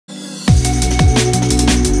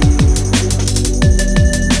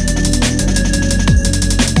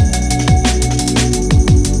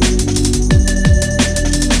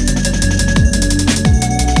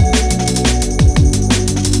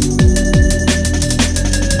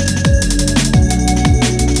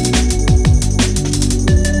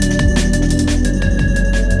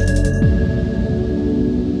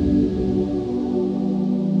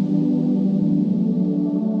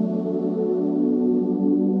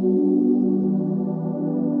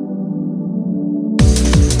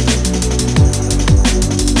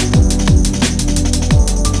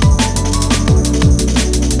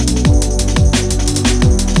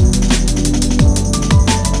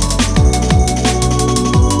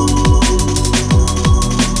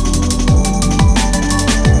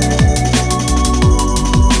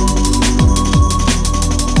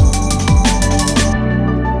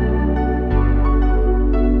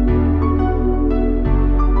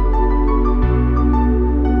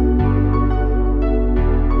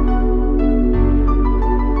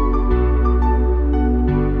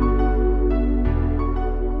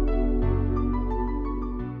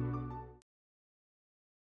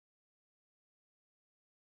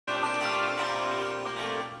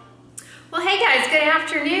Well, hey guys, good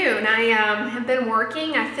afternoon. I have been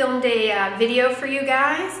working. I filmed a video for you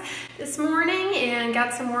guys this morning and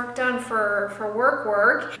got some work done for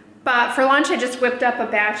work. But for lunch, I just whipped up a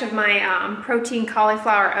batch of my protein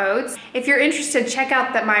cauliflower oats. If you're interested, check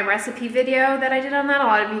out my recipe video that I did on that. A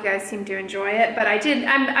lot of you guys seem to enjoy it. But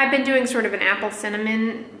I've been doing sort of an apple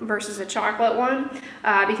cinnamon versus a chocolate one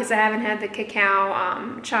because I haven't had the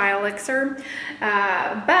cacao chai elixir.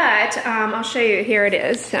 But I'll show you. Here it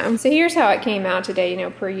is. So here's how it came out today,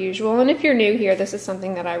 per usual. And if you're new here, this is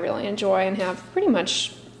something that I really enjoy and have pretty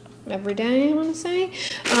much every day, I want to say.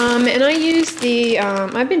 And I use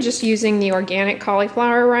I've been just using the organic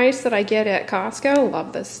cauliflower rice that I get at Costco.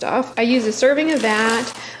 Love this stuff. I use a serving of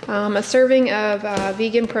that, a serving of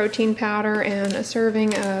vegan protein powder, and a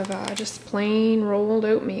serving of just plain rolled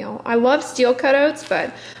oatmeal. I love steel cut oats,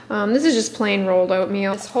 but this is just plain rolled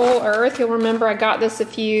oatmeal. It's Whole Earth. You'll remember I got this a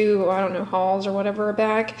few, I don't know, hauls or whatever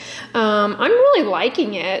back. I'm really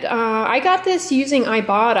liking it. I got this using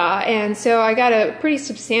Ibotta, and so I got a pretty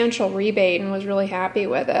substantial rebate and was really happy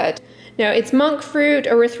with it. Now it's monk fruit,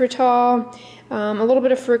 erythritol, a little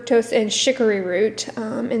bit of fructose, and chicory root,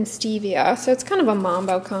 and stevia. So it's kind of a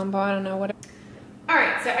mambo combo. I don't know what.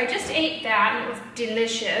 Alright, so I just ate that and it was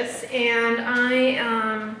delicious, and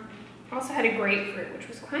I also had a grapefruit, which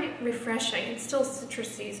was quite refreshing. It's still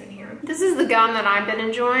citrus season here. This is the gum that I've been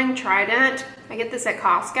enjoying, Trident. I get this at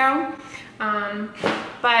Costco,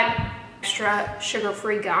 but extra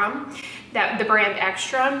sugar-free gum, the brand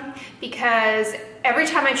Extra, because every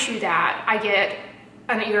time I chew that, I get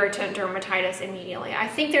an irritant dermatitis immediately. I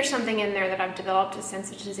think there's something in there that I've developed a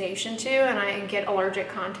sensitization to, and I get allergic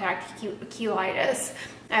contact cheilitis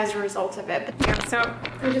as a result of it. But yeah, so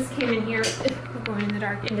I just came in here, going in the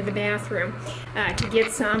dark, into the bathroom to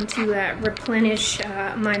get some to replenish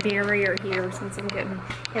my barrier here since I'm getting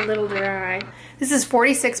a little dry. This is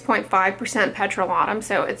 46.5% petrolatum,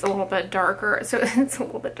 so it's a little bit darker.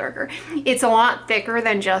 It's a lot thicker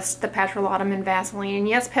than just the petrolatum and Vaseline. And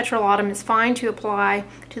yes, petrolatum is fine to apply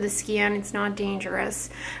to the skin. It's not dangerous.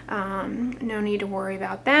 No need to worry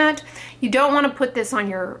about that. You don't want to put this on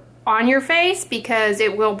your face because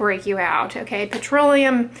it will break you out. Okay,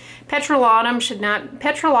 petrolatum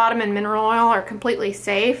and mineral oil are completely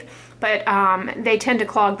safe, but they tend to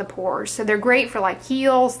clog the pores. So they're great for like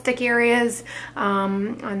heels, thick areas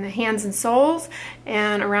on the hands and soles,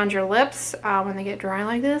 and around your lips when they get dry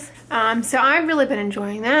like this. So I've really been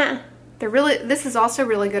enjoying that. This is also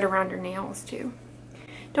really good around your nails too.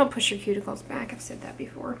 Don't push your cuticles back. I've said that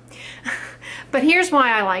before. But here's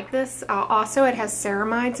why I like this. Also, it has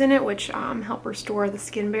ceramides in it, which help restore the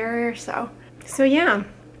skin barrier. So yeah,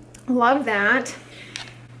 love that.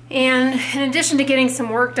 And in addition to getting some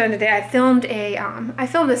work done today, I filmed a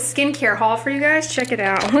skincare haul for you guys. Check it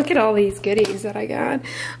out. Look at all these goodies that I got.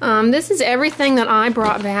 This is everything that I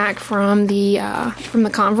brought back from the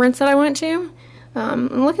conference that I went to.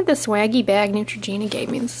 Look at the swaggy bag Neutrogena gave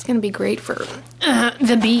me. This is going to be great for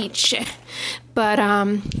the beach. But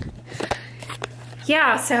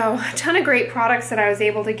yeah, so a ton of great products that I was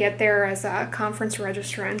able to get there as a conference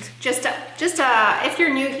registrant. If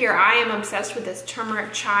you're new here, I am obsessed with this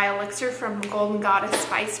turmeric chai elixir from Golden Goddess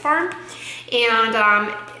Spice Farm. And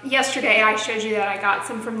yesterday I showed you that I got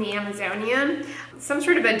some from the Amazonian. Some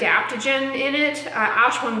sort of adaptogen in it,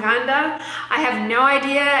 ashwagandha. I have no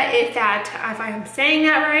idea if I am saying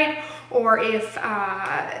that right, or if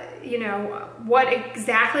what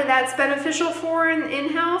exactly that's beneficial for in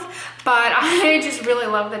health, but I just really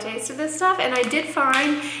love the taste of this stuff. And I did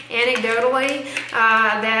find anecdotally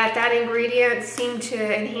that ingredient seemed to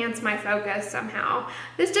enhance my focus somehow.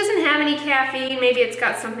 This doesn't have any caffeine, maybe it's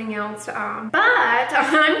got something else, but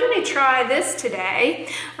I'm gonna try this today.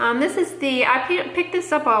 This is I picked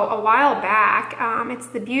this up a while back. It's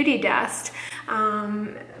the Beauty Dust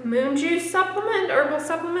moon juice supplement, herbal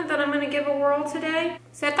supplement that I'm going to give a whirl today.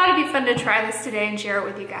 So I thought it'd be fun to try this today and share it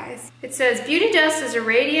with you guys. It says, Beauty Dust is a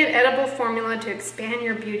radiant edible formula to expand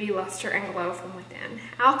your beauty, luster, and glow from within.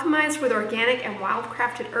 Alchemized with organic and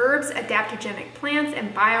wild-crafted herbs, adaptogenic plants,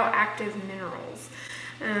 and bioactive minerals.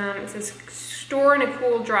 It says, store in a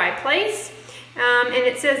cool, dry place. And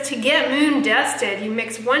it says to get moon dusted, you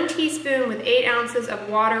mix 1 teaspoon with 8 ounces of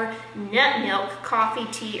water, nut milk, coffee,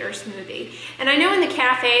 tea, or smoothie. And I know in the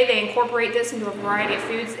cafe they incorporate this into a variety of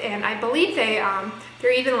foods, and I believe there are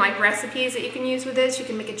even like recipes that you can use with this. You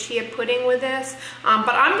can make a chia pudding with this.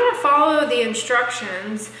 But I'm gonna follow the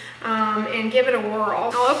instructions and give it a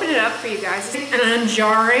whirl. I'll open it up for you guys. And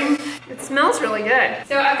unjarring. It smells really good.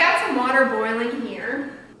 So I've got some water boiling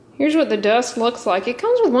here. Here's what the dust looks like. It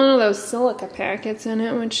comes with one of those silica packets in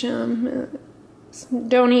it, which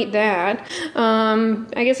Don't eat that.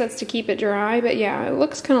 I guess that's to keep it dry, but yeah, it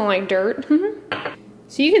looks kind of like dirt.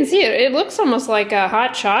 So you can see it. It looks almost like a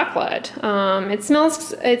hot chocolate. It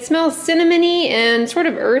smells cinnamony and sort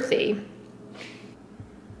of earthy.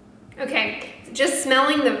 Okay, just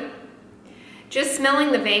smelling the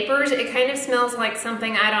vapors, it kind of smells like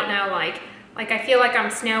something, I don't know, like I feel like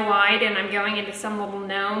I'm Snow White and I'm going into some little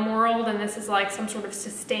gnome world, and this is like some sort of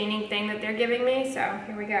sustaining thing that they're giving me. So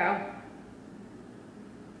here we go.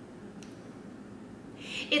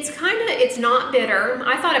 It's not bitter.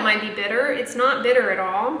 I thought it might be bitter. It's not bitter at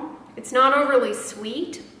all. It's not overly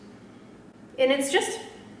sweet. And it's just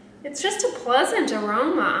a pleasant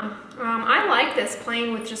aroma. I like this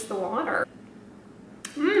plain with just the water.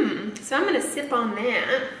 So I'm gonna sip on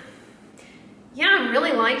that. Yeah, I'm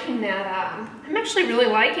really liking that. I'm actually really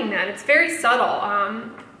liking that. It's very subtle.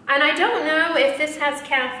 And I don't know if this has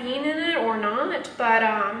caffeine in it or not, but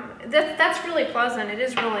that's really pleasant. It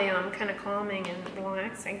is really kind of calming and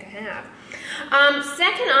relaxing to have.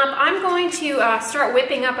 Second up, I'm going to start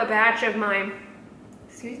whipping up a batch of my,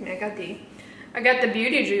 excuse me, I got the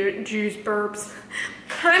beauty juice burps.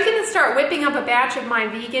 I'm going to start whipping up a batch of my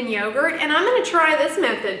vegan yogurt, and I'm going to try this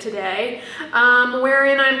method today,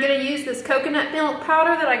 wherein I'm going to use this coconut milk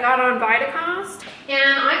powder that I got on Vitacost.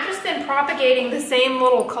 And I've just been propagating the same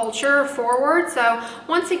little culture forward. So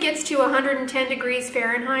once it gets to 110 degrees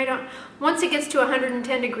Fahrenheit, once it gets to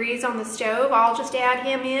 110 degrees on the stove, I'll just add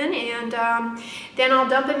him in, and then I'll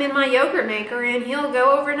dump him in my yogurt maker, and he'll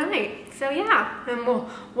go overnight. So yeah, and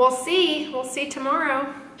we'll see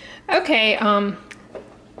tomorrow. Okay,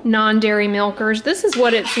 non-dairy milkers, this is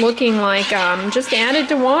what it's looking like. Just added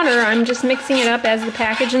to water. I'm just mixing it up as the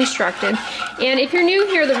package instructed. And if you're new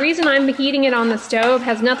here, the reason I'm heating it on the stove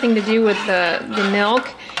has nothing to do with the milk.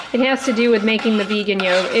 It has to do with making the vegan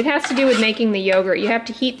yogurt. It has to do with making the yogurt. You have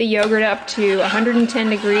to heat the yogurt up to 110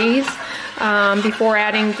 degrees before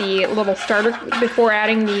adding the little starter, before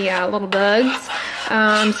adding the little bugs,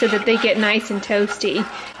 so that they get nice and toasty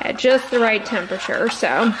at just the right temperature.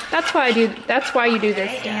 So that's why you do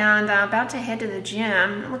this. And about to head to the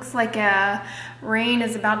gym. It looks like rain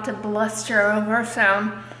is about to bluster over,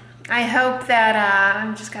 so I hope that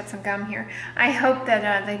I've just got some gum here. I hope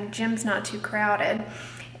that the gym's not too crowded.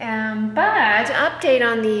 But update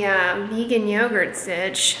on the vegan yogurt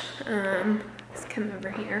sitch. Let's come over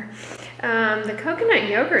here. The coconut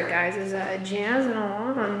yogurt, guys, is jazzing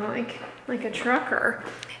along like a trucker.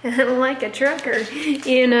 Like a trucker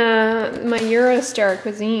in my Eurostar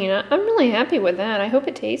cuisine. I'm really happy with that. I hope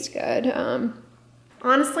it tastes good.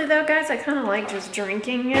 Honestly though, guys, I kind of like just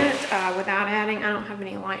drinking it without adding, I don't have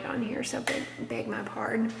any light on here, so beg my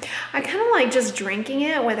pardon. I kind of like just drinking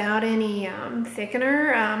it without any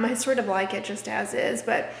thickener. I sort of like it just as is,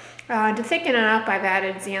 but to thicken it up, I've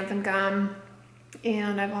added xanthan gum,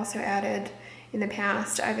 and I've also added, in the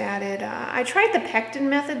past, I tried the pectin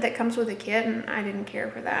method that comes with a kit, and I didn't care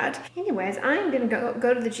for that. Anyways, I'm gonna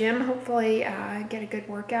go to the gym, hopefully get a good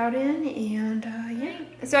workout in, and yeah.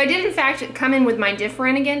 So I did in fact come in with my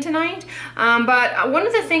different again tonight, but one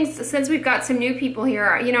of the things, since we've got some new people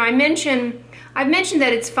here, you know, I've mentioned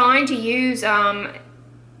that it's fine to use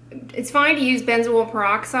benzoyl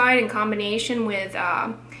peroxide in combination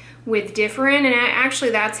with different, and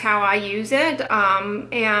actually that's how I use it,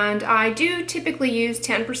 and I do typically use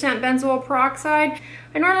 10% benzoyl peroxide.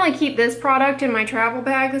 I normally keep this product in my travel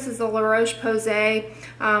bag. This is the La Roche-Posay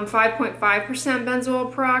 5.5%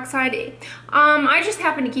 benzoyl peroxide. I just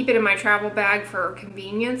happen to keep it in my travel bag for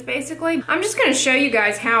convenience, basically. I'm just going to show you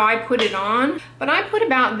guys how I put it on, but I put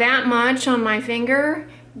about that much on my finger,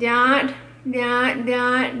 dot, dot,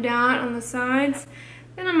 dot, dot on the sides.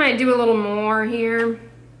 Then I might do a little more here.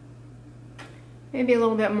 Maybe a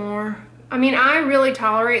little bit more. I mean, I really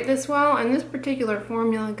tolerate this well, and this particular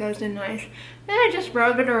formula goes in nice. Then I just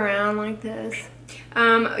rub it around like this.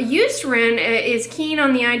 Eucerin is keen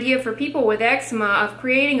on the idea for people with eczema of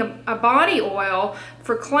creating a body oil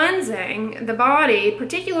for cleansing the body,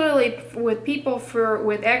 particularly with people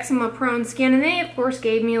with eczema prone skin, and they of course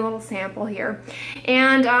gave me a little sample here.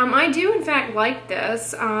 And I do in fact like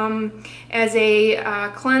this as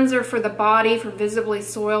a cleanser for the body for visibly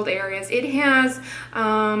soiled areas. It has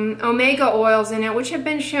omega oils in it, which have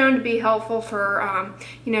been shown to be helpful for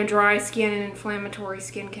you know, dry skin and inflammatory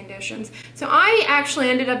skin conditions. So I actually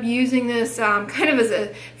ended up using this kind of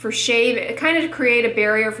as kind of to create a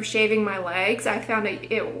barrier for shaving my legs. I found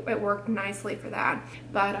it worked nicely for that.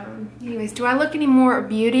 But anyways, do I look any more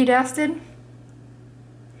beauty dusted?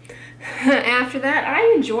 After that,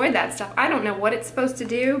 I enjoyed that stuff. I don't know what it's supposed to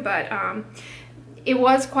do, but It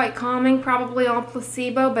was quite calming, probably all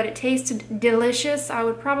placebo, but it tasted delicious. I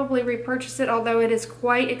would probably repurchase it, although it is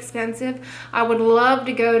quite expensive. I would love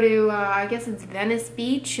to go to, I guess it's Venice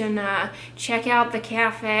Beach, and check out the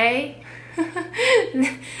cafe.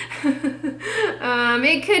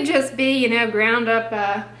 It could just be, you know, ground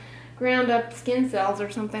up skin cells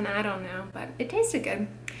or something. I don't know, but it tasted good.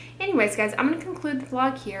 Anyways, guys, I'm going to conclude the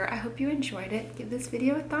vlog here. I hope you enjoyed it. Give this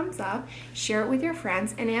video a thumbs up, share it with your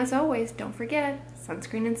friends, and as always, don't forget,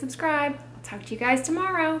 sunscreen and subscribe. I'll talk to you guys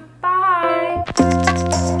tomorrow. Bye!